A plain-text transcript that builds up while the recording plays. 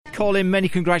Colin, many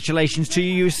congratulations to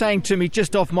you. You were saying to me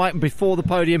just off mic and before the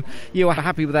podium you were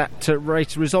happy with that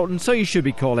race result, and so you should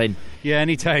be, Colin. Yeah,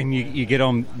 anytime you get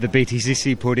on the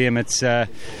BTCC podium, it's a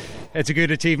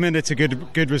good achievement, it's a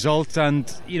good result,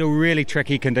 and really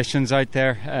tricky conditions out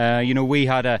there. We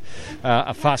had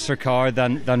a faster car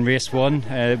than race one.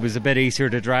 It was a bit easier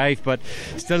to drive, but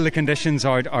still the conditions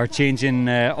are changing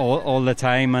all the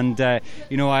time, and I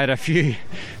had a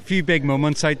few big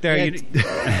moments out there.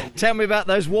 Yeah. Tell me about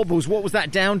those wobbles. What was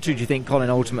that down to, do you think, Colin,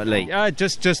 ultimately?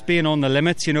 Just being on the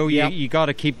limits. You got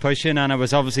to keep pushing, and I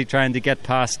was obviously trying to get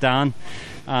past Dan.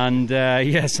 And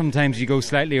sometimes you go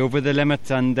slightly over the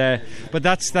limit, and but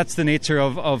that's the nature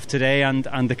of today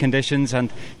and the conditions.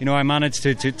 And I managed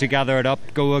to gather it up,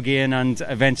 go again, and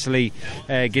eventually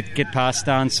get past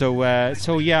Dan. So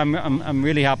I'm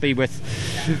really happy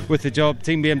with the job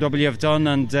Team BMW have done,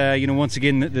 and once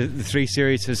again the 3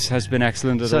 Series has been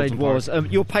excellent. So it was.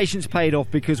 Your patience paid off,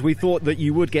 because we thought that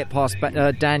you would get past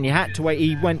Dan. You had to wait.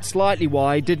 He went slightly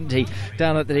wide, didn't he,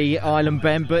 down at the Island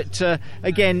Bend? But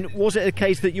again, was it a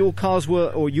case that your cars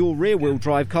or your rear-wheel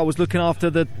drive car was looking after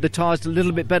the tyres a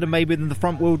little bit better maybe than the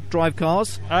front-wheel drive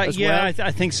cars? I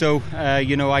think so.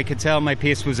 I could tell my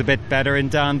pace was a bit better in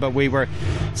Dan, but we were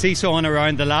seesawing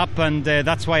around the lap, and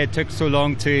that's why it took so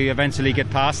long to eventually get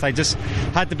past. I just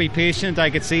had to be patient. I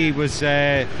could see he was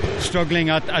struggling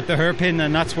at the hairpin,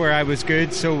 and that's where I was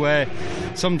good. So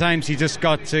sometimes you just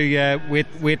got to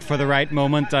wait for the right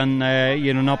moment, and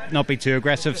not be too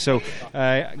aggressive. So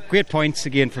great points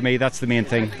again for me. That's the main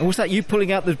thing. And was that you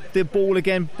pulling out the ball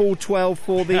again, ball 12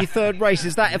 for the third race?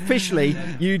 Is that officially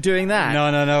you doing that?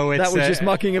 No. That was just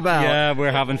mucking about. Yeah,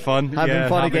 we're having fun. Having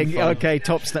fun again. Okay,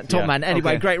 top man.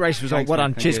 Anyway, okay. Great race result. Thanks, well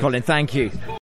done. man. Cheers, Colin. Thank you.